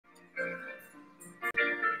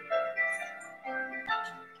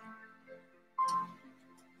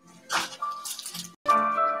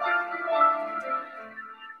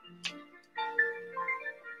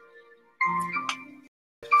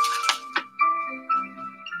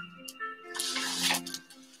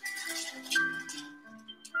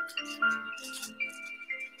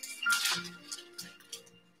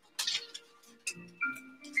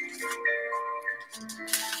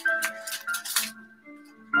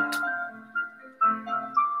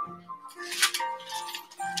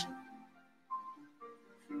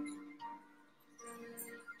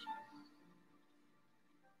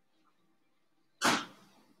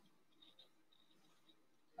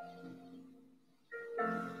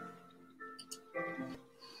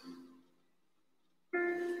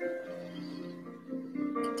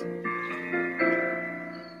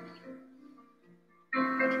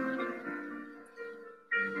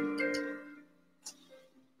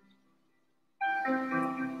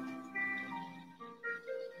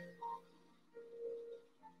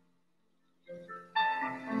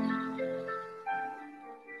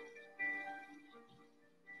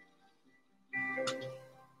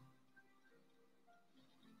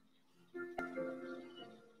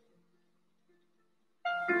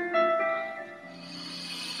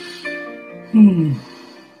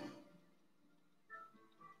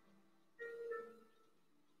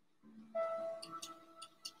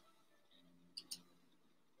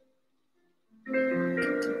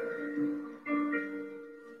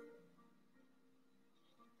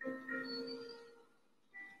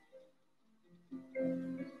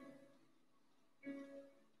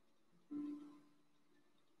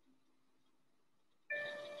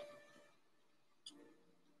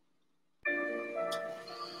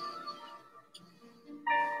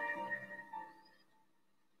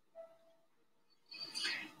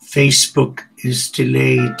Facebook is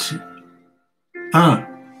delayed.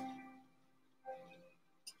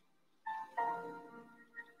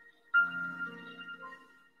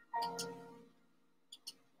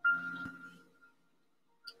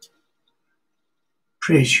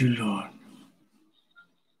 Praise you, Lord.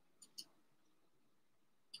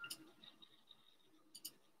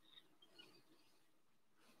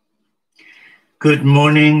 Good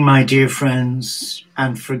morning, my dear friends,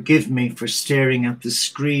 and forgive me for staring at the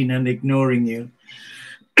screen and ignoring you.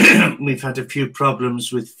 We've had a few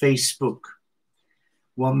problems with Facebook.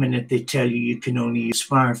 1 minute they tell you you can only use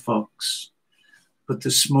Firefox, but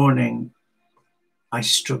this morning I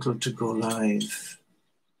struggled to go live.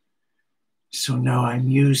 So now I'm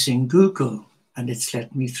using Google and it's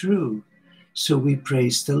let me through. So we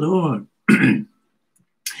praise the Lord.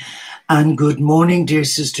 And good morning, dear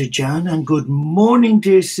Sister Jan, and good morning,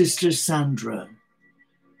 dear Sister Sandra,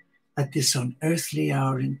 at this unearthly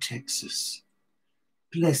hour in Texas.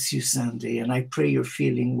 Bless you, Sandy, and I pray you're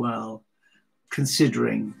feeling well,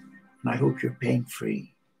 considering, and I hope you're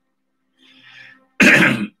pain-free.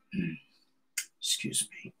 Excuse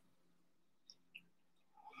me.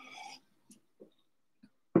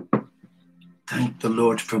 Thank the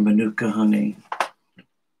Lord for Manuka honey.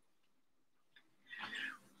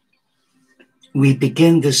 We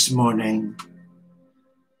begin this morning,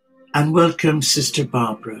 and welcome Sister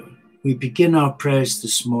Barbara. We begin our prayers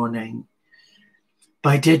this morning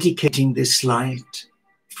by dedicating this light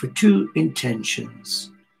for two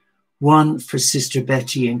intentions. One for Sister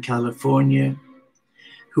Bette in California,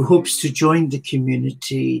 who hopes to join the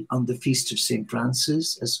community on the Feast of St.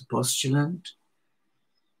 Francis as a postulant,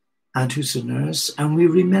 and who's a nurse. And we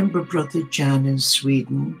remember Brother Jan in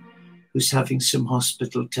Sweden, who's having some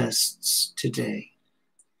hospital tests today.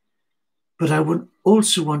 But I would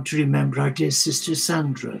also want to remember our dear Sister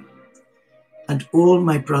Sandra and all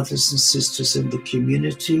my brothers and sisters in the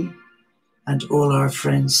community and all our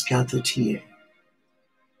friends gathered here.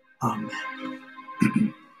 Amen.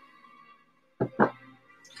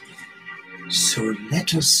 So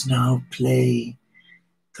let us now play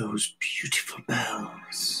those beautiful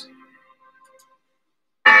bells.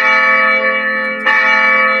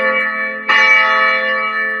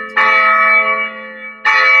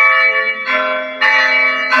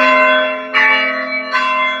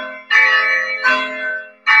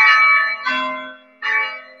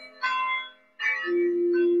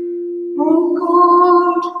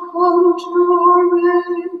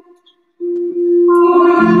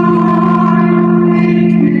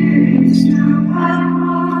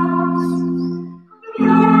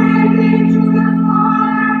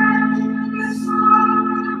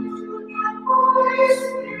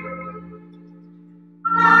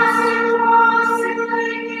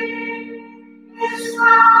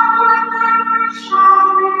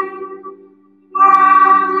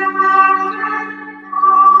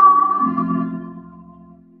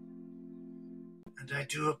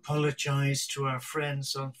 Apologize to our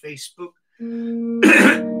friends on Facebook.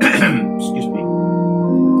 Excuse me.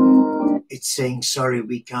 It's saying, sorry,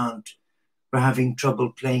 we can't. We're having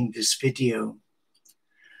trouble playing this video.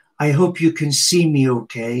 I hope you can see me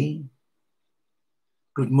okay.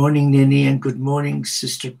 Good morning, Nini, and good morning,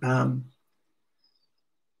 Sister Pam.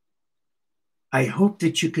 I hope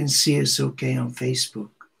that you can see us okay on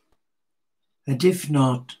Facebook. And if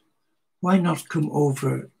not, why not come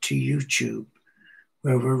over to YouTube,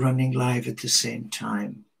 where we're running live at the same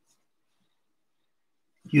time.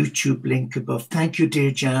 YouTube link above. Thank you, dear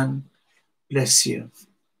Jan. Bless you.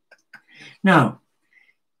 Now,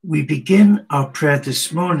 we begin our prayer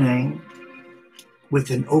this morning with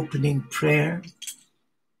an opening prayer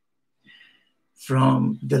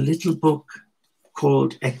from the little book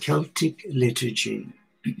called A Celtic Liturgy.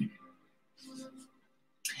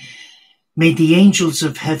 May the angels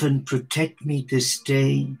of heaven protect me this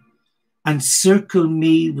day and circle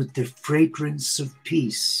me with the fragrance of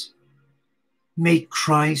peace. May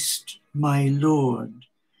Christ, my Lord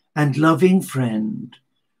and loving friend,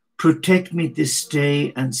 protect me this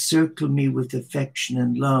day and circle me with affection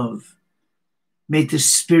and love. May the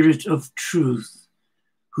Spirit of truth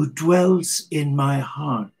who dwells in my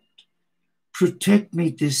heart. Protect me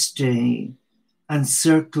this day,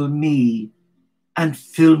 encircle me, and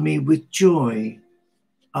fill me with joy.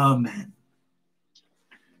 Amen.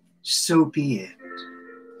 So be it.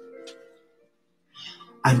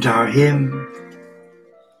 And our hymn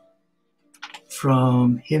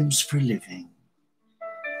from Hymns for Living.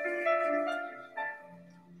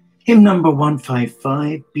 Hymn number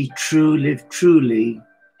 155, Be True, Live Truly,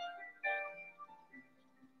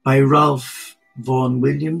 by Ralph Vaughan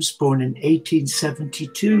Williams, born in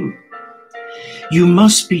 1872. You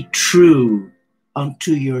must be true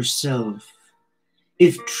unto yourself.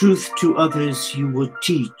 If truth to others you would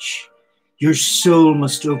teach, your soul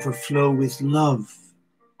must overflow with love.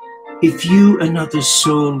 If you another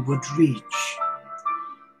soul would reach,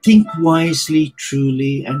 think wisely,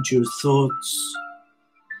 truly, and your thoughts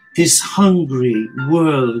this hungry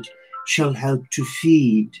world shall help to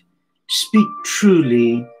feed. Speak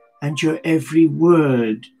truly, and your every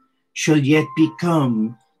word shall yet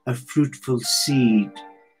become a fruitful seed.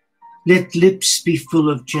 Let lips be full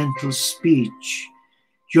of gentle speech,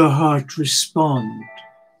 your heart respond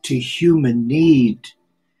to human need.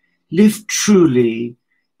 Live truly,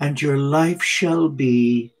 and your life shall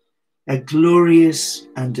be a glorious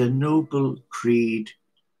and a noble creed.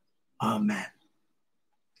 Amen.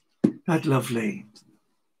 That lovely.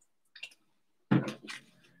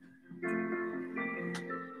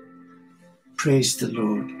 Praise the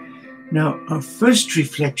Lord. Now, our first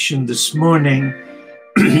reflection this morning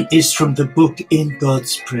is from the book In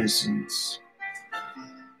God's Presence.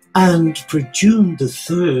 And for June the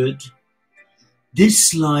 3rd,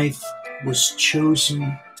 this life was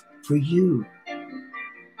chosen for you.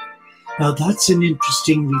 Now, that's an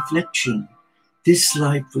interesting reflection. This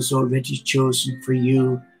life was already chosen for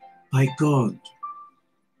you by God.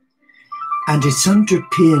 And it's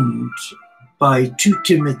underpinned by 2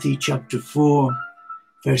 Timothy chapter 4,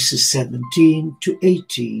 verses 17 to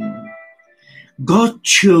 18. God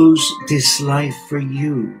chose this life for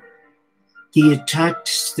you. The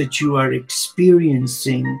attacks that you are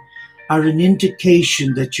experiencing are an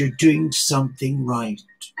indication that you're doing something right.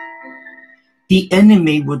 The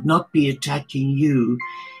enemy would not be attacking you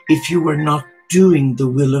if you were not doing the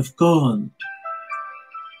will of God.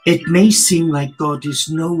 It may seem like God is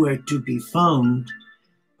nowhere to be found,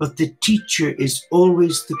 but the teacher is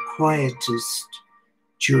always the quietest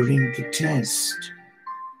during the test.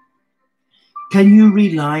 Can you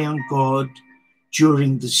rely on God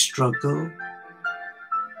during the struggle?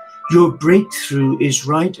 Your breakthrough is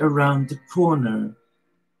right around the corner.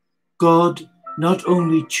 God not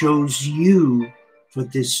only chose you for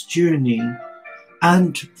this journey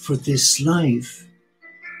and for this life,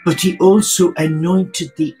 but he also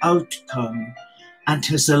anointed the outcome and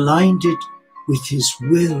has aligned it with his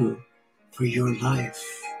will for your life.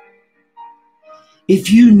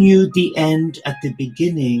 If you knew the end at the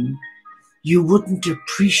beginning, you wouldn't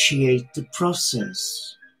appreciate the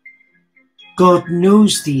process. God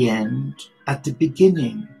knows the end at the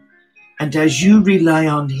beginning, and as you rely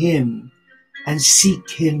on him and seek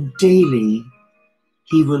him daily,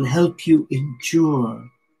 he will help you endure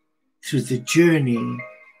through the journey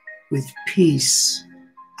with peace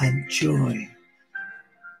and joy.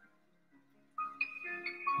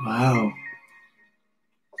 Wow.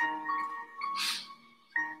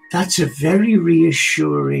 That's a very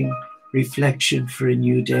reassuring reflection for a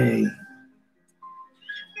new day.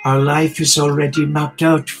 Our life is already mapped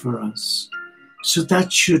out for us, so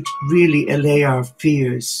that should really allay our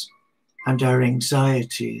fears and our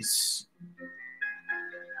anxieties.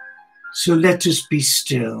 So let us be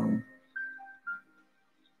still.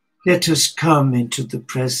 Let us come into the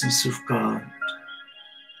presence of God.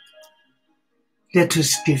 Let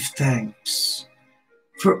us give thanks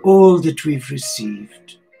for all that we've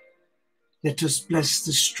received. Let us bless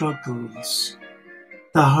the struggles,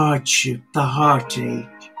 the hardship, the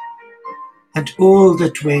heartache, and all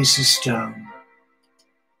that weighs us down.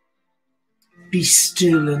 Be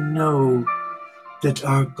still and know that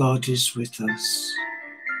our God is with us.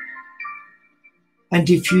 And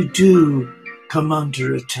if you do come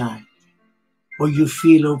under attack or you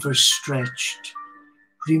feel overstretched,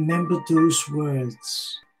 remember those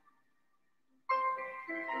words.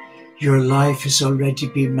 Your life has already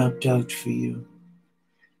been mapped out for you.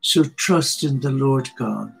 So trust in the Lord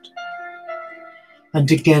God. And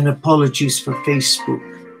again, apologies for Facebook.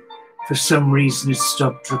 For some reason, it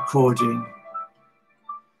stopped recording.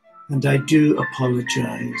 And I do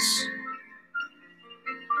apologize.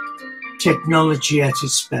 Technology at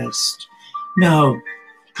its best. Now,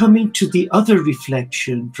 coming to the other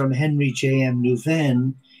reflection from Henry J.M.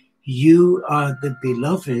 Nouven, you are the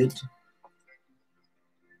beloved.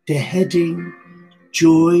 The heading,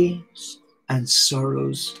 Joys and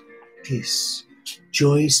Sorrows Kiss.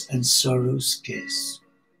 Joys and Sorrows Kiss.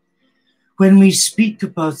 When we speak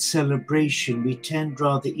about celebration, we tend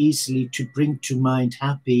rather easily to bring to mind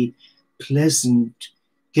happy, pleasant,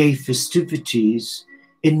 gay festivities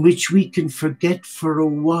in which we can forget for a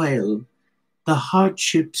while the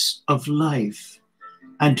hardships of life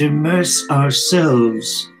and immerse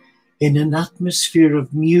ourselves in an atmosphere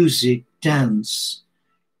of music, dance,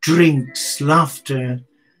 drinks, laughter,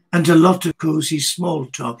 and a lot of cozy small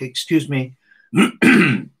talk, excuse me.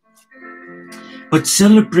 But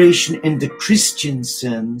celebration in the Christian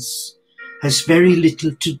sense has very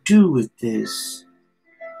little to do with this.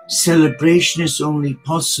 Celebration is only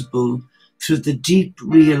possible through the deep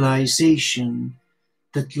realization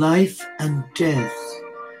that life and death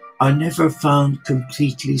are never found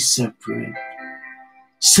completely separate.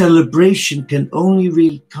 Celebration can only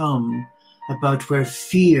really come about where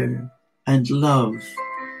fear and love,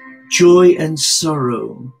 joy and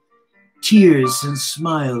sorrow, tears and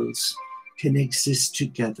smiles can exist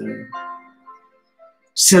together.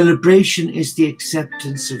 Celebration is the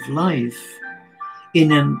acceptance of life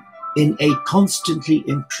in a constantly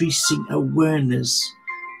increasing awareness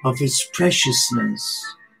of its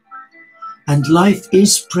preciousness. And life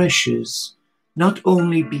is precious, not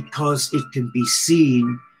only because it can be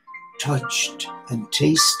seen, touched, and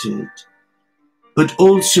tasted, but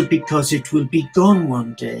also because it will be gone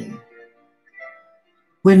one day.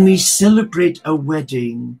 When we celebrate a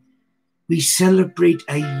wedding, we celebrate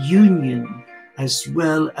a union as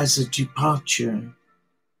well as a departure.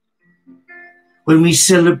 When we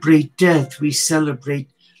celebrate death, we celebrate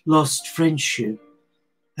lost friendship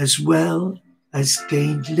as well as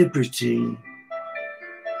gained liberty.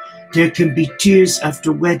 There can be tears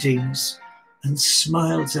after weddings and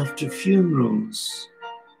smiles after funerals.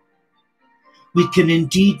 We can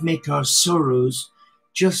indeed make our sorrows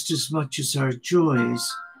just as much as our joys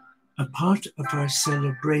a part of our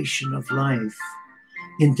celebration of life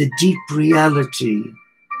in the deep reality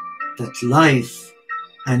that life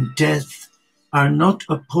and death are not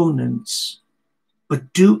opponents,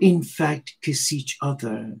 but do in fact kiss each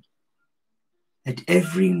other at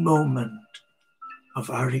every moment of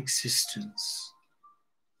our existence.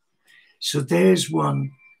 So there's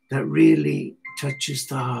one that really touches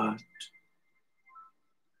the heart.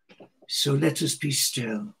 So let us be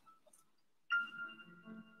still.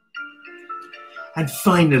 And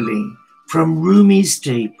finally, from Rumi's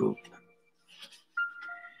daybook,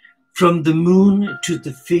 from the moon to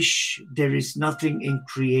the fish, there is nothing in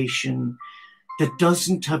creation that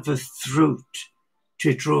doesn't have a throat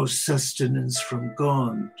to draw sustenance from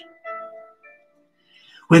God.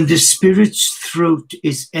 When the spirit's throat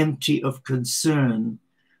is empty of concern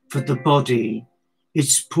for the body,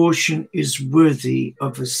 its portion is worthy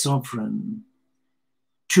of a sovereign.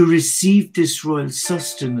 To receive this royal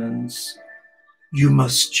sustenance, you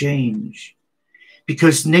must change,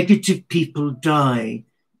 because negative people die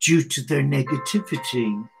due to their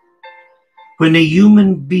negativity. When a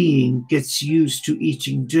human being gets used to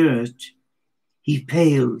eating dirt, he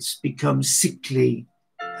pales, becomes sickly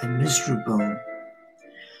and miserable.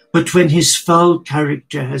 But when his foul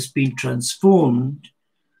character has been transformed,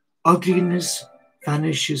 ugliness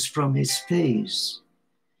vanishes from his face,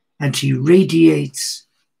 and he radiates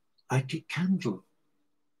like a candle.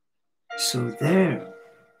 So there.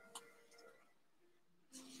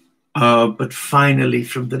 But finally,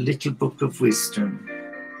 from the Little Book of Wisdom,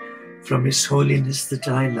 from His Holiness the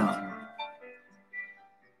Dalai Lama,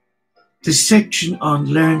 the section on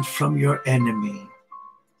Learn from Your Enemy.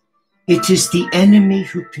 It is the enemy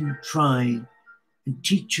who can try and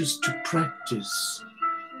teach us to practice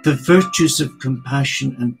the virtues of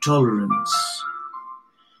compassion and tolerance.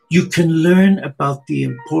 You can learn about the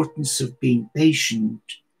importance of being patient.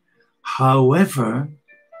 However,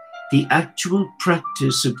 the actual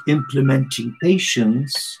practice of implementing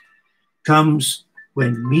patience comes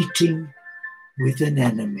when meeting with an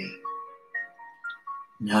enemy.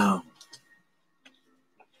 Now,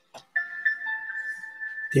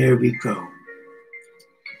 there we go.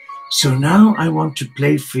 So now I want to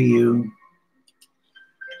play for you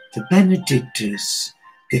the Benedictus,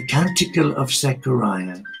 the Canticle of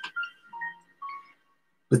Zechariah.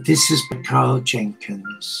 But this is by Carl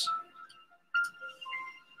Jenkins.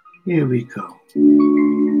 Here we go.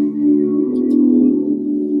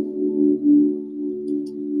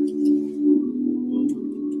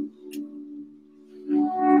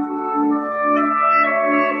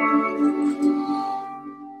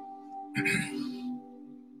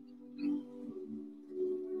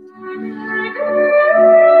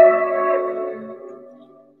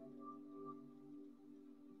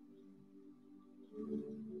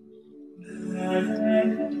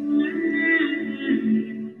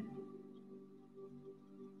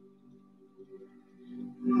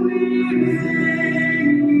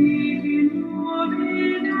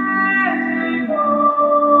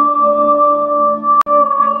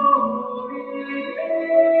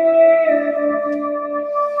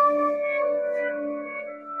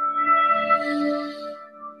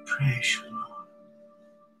 Praise you, Lord.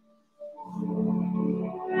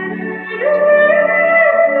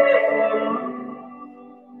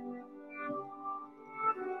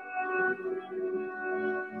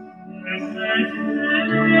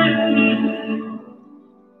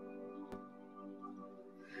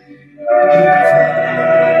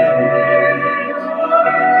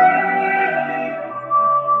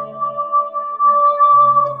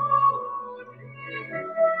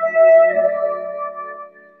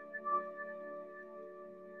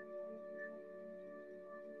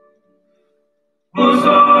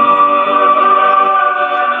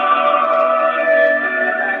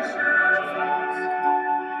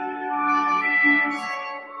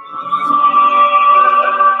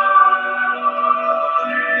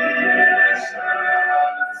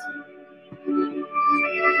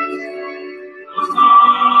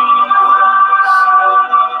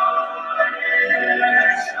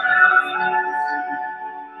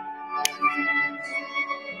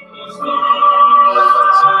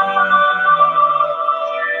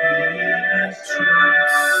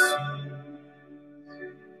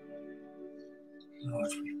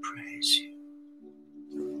 Lord, we praise you.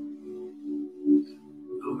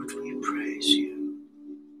 Lord, we praise you.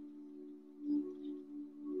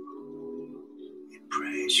 We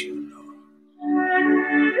praise you, Lord.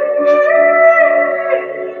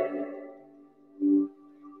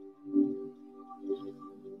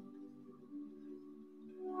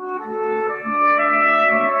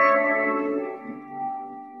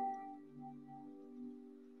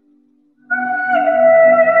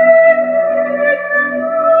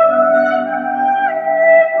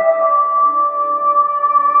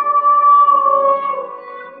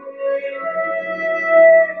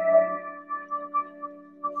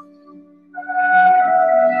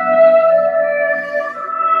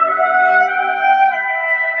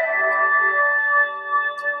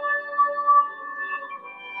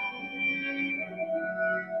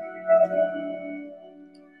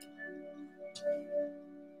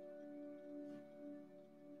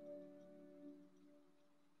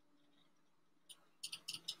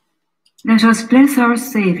 Let us bless our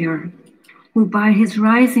Saviour, who by his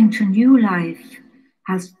rising to new life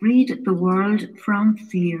has freed the world from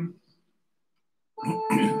fear.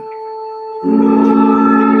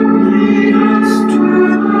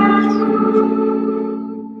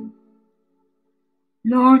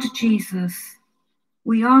 Lord Jesus,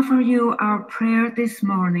 we offer you our prayer this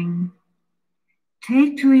morning.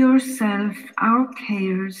 Take to yourself our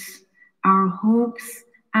cares, our hopes,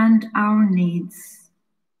 and our needs.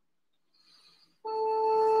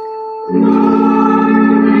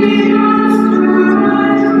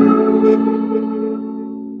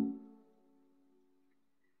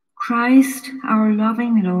 Christ, our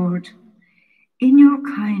loving Lord, in your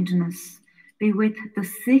kindness be with the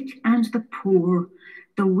sick and the poor,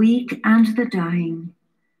 the weak and the dying.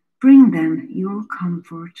 Bring them your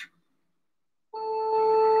comfort.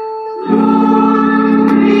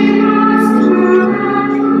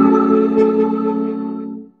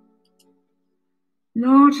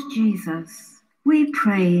 Lord Jesus, we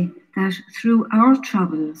pray that through our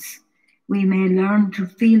troubles we may learn to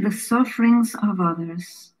feel the sufferings of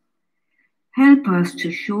others. Help us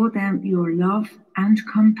to show them your love and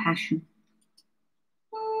compassion.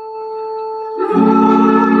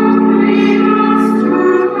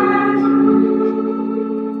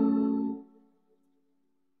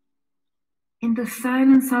 In the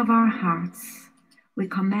silence of our hearts, we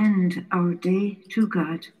commend our day to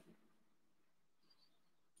God.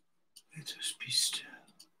 Let us be still.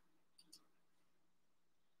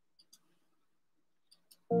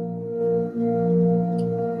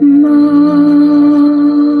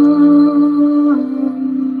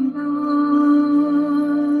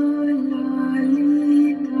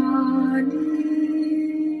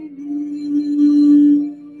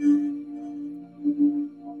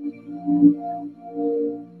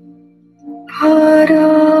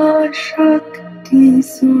 Shakti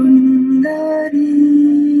Sundari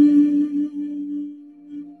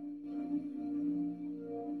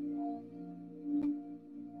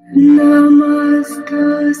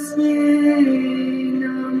Namastasye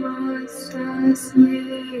Namastasye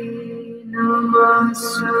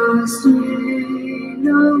Namastasye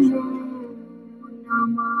Namo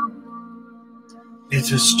Namaha. Let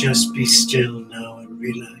us just be still now and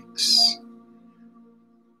relax.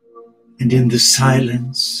 And in the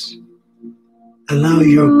silence, Allow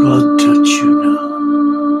your God touch you now.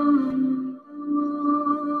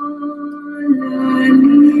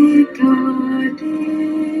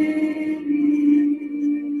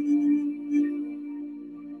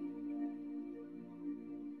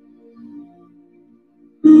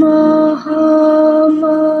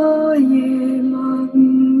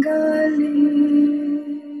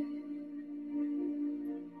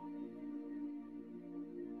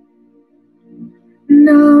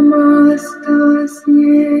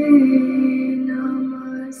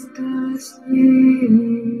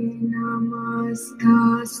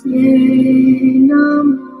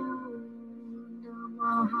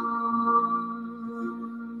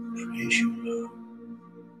 Praise you, Lord.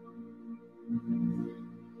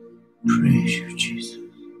 Praise you, Jesus.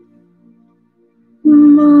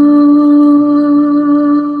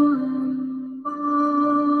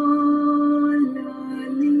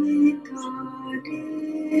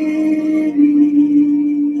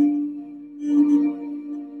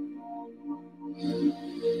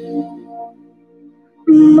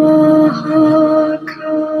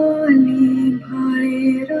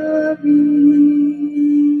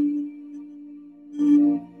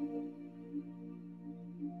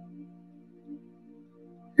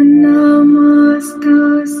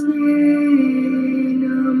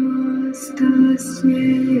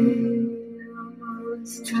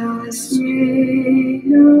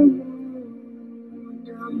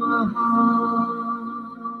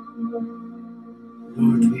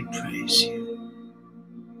 Lord, we praise you.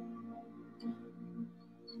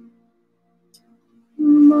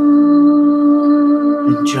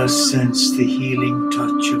 And just sense the healing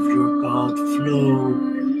touch of your God flow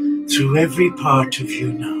through every part of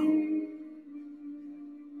you now.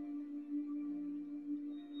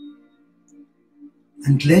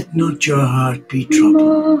 And let not your heart be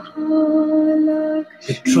troubled,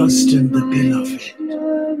 but trust in the Beloved,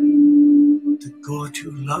 the God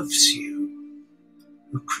who loves you,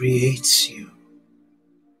 who creates you.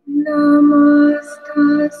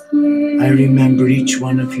 I remember each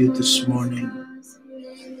one of you this morning.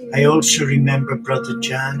 I also remember Brother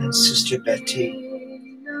Jan and Sister Bette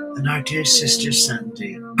and our dear Sister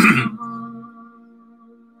Sandy.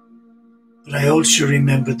 But I also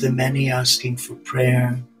remember the many asking for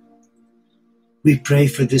prayer. We pray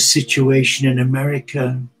for the situation in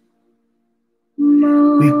America.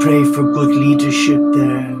 We pray for good leadership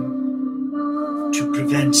there to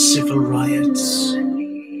prevent civil riots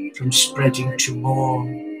from spreading to more.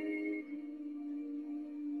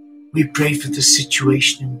 We pray for the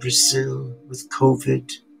situation in Brazil with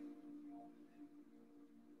COVID.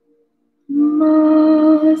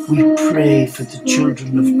 We pray for the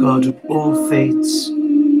children of God of all faiths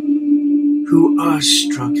who are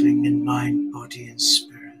struggling in mind, body, and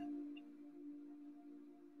spirit.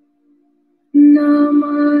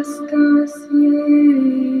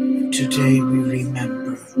 Today we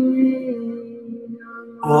remember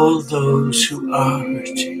all those who are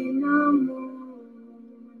hurting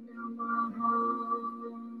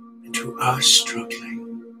and who are struggling.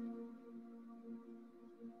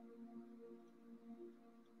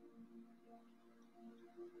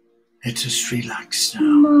 Let us relax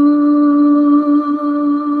now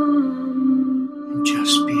and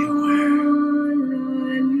just be aware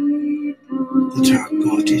that our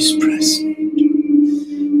God is present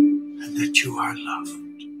and that you are loved.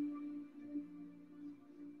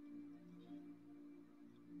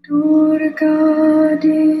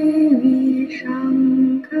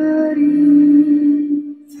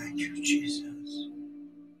 Thank you, Jesus,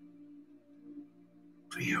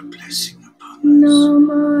 for your blessing upon us.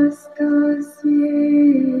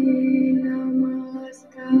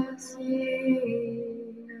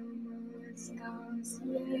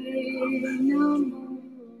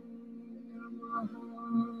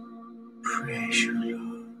 Praise you,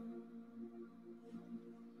 Lord.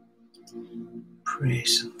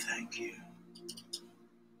 Praise and thank you.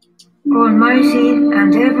 Almighty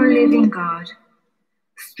and ever-living God,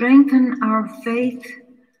 strengthen our faith,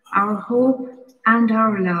 our hope, and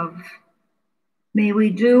our love. May we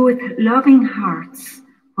do with loving hearts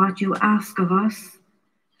what you ask of us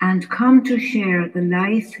and come to share the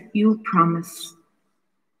life you promise.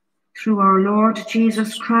 Through our Lord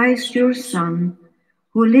Jesus Christ, your Son,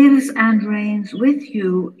 who lives and reigns with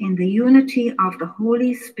you in the unity of the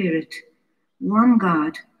Holy Spirit, one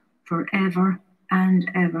God, forever and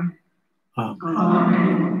ever. Amen.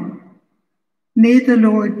 Amen. May the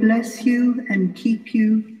Lord bless you and keep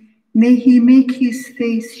you. May he make his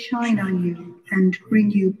face shine on you and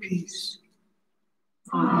bring you peace.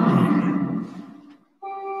 Amen.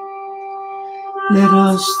 Let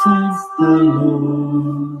us thank the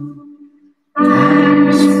Lord.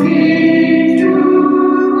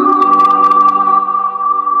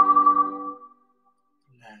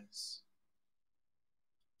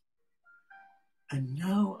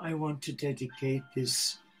 want to dedicate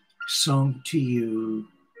this song to you,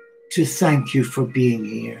 to thank you for being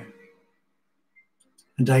here.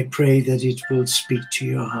 And I pray that it will speak to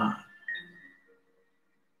your heart.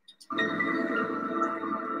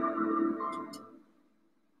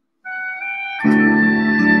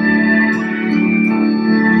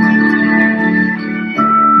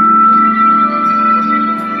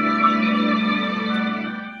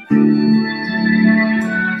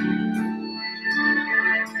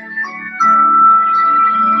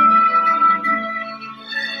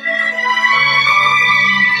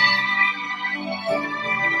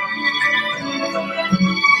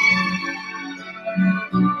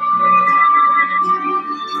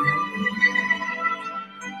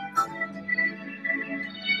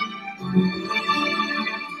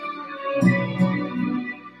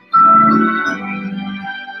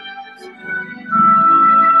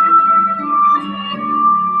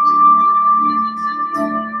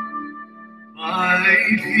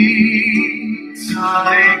 Peace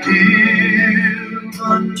I give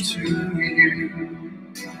unto you.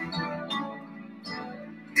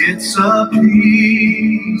 It's a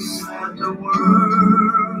peace that the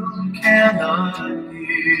world cannot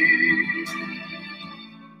give.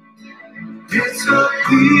 It's a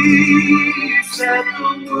peace that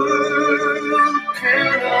the world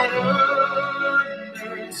cannot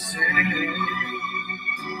understand.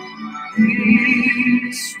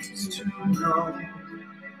 Peace to know.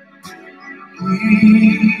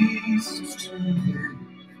 Peace to live,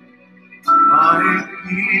 my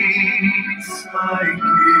peace I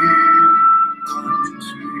give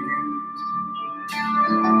unto you.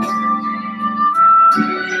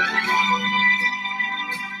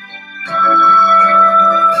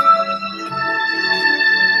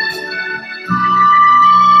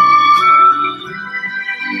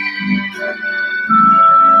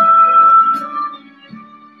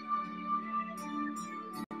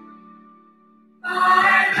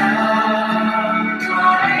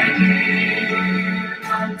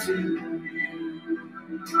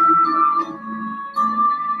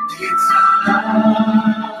 It's a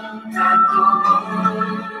love that the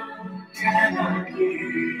world cannot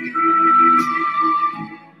give.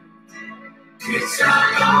 It's a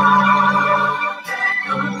love that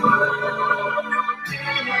the world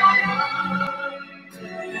cannot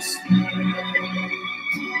understand.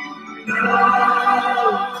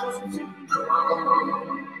 Love to know,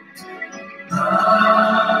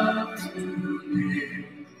 love to live.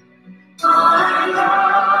 My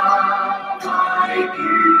love I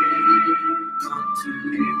give unto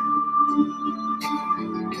you.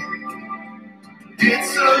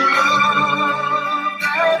 It's a love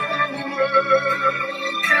that the world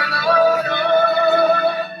cannot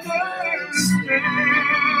understand.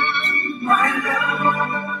 My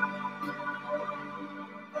love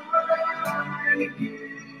I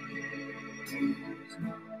give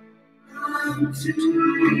unto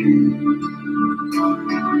you.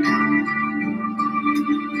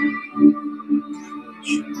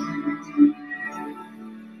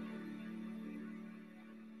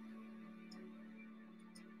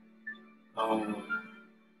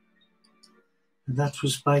 That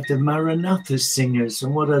was by the Maranatha Singers,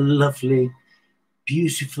 and what a lovely,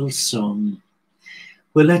 beautiful song.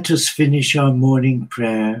 Well, let us finish our morning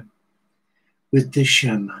prayer with the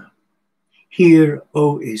Shema. Hear,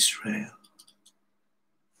 O Israel.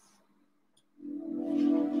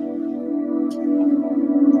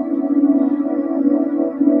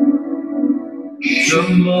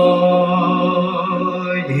 Shema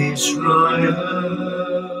Israel,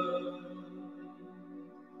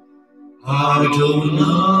 Adonai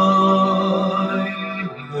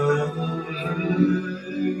Elohim,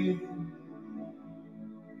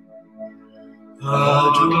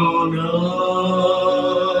 Adonai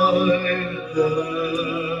Elohim,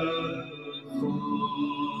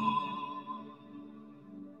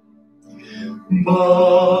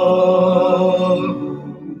 Baruch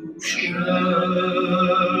Shem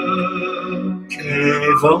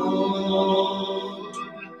Kevod,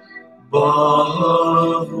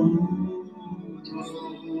 Baruch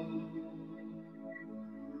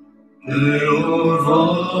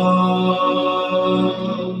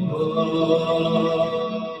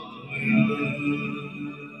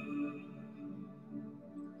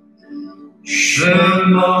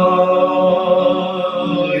Shema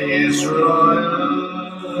Israel,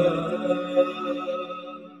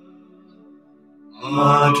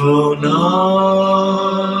 Adonai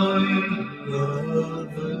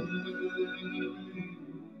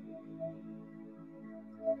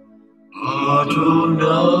Adonai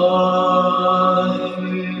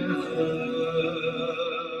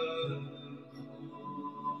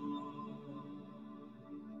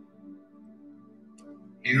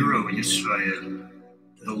Hear, O Israel,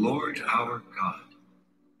 the Lord our God,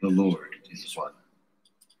 the Lord is one.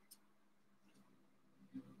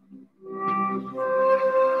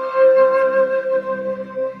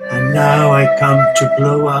 And now I come to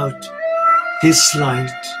blow out this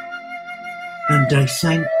light, and I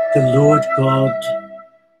thank the Lord God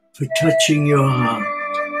for touching your heart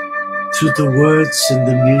through the words and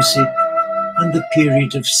the music and the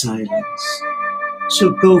period of silence.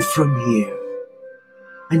 So go from here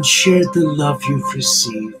and share the love you've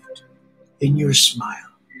received in your smile.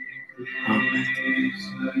 Amen.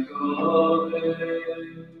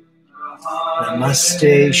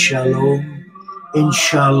 Namaste, Shalom,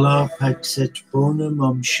 Inshallah, Paxet Bonum,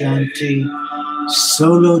 OmShanti,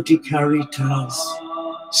 Solo di Caritas,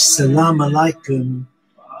 Salam Alaikum,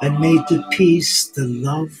 and may the peace, the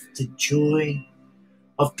love, the joy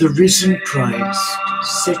of the risen Christ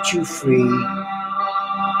set you free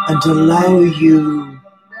and allow you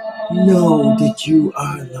know that you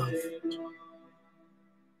are loved,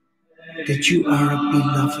 that you are a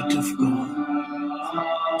beloved of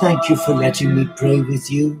God. Thank you for letting me pray with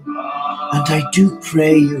you, and I do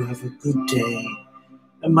pray you have a good day,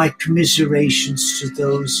 and my commiserations to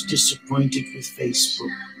those disappointed with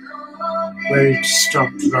Facebook, where it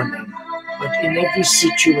stopped running. But in every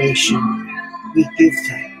situation, we give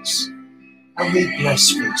thanks, and we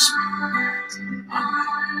bless Facebook.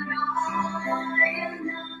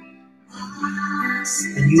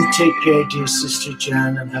 And you take care, dear Sister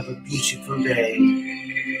Jan, and have a beautiful day.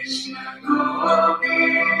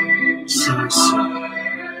 See you soon.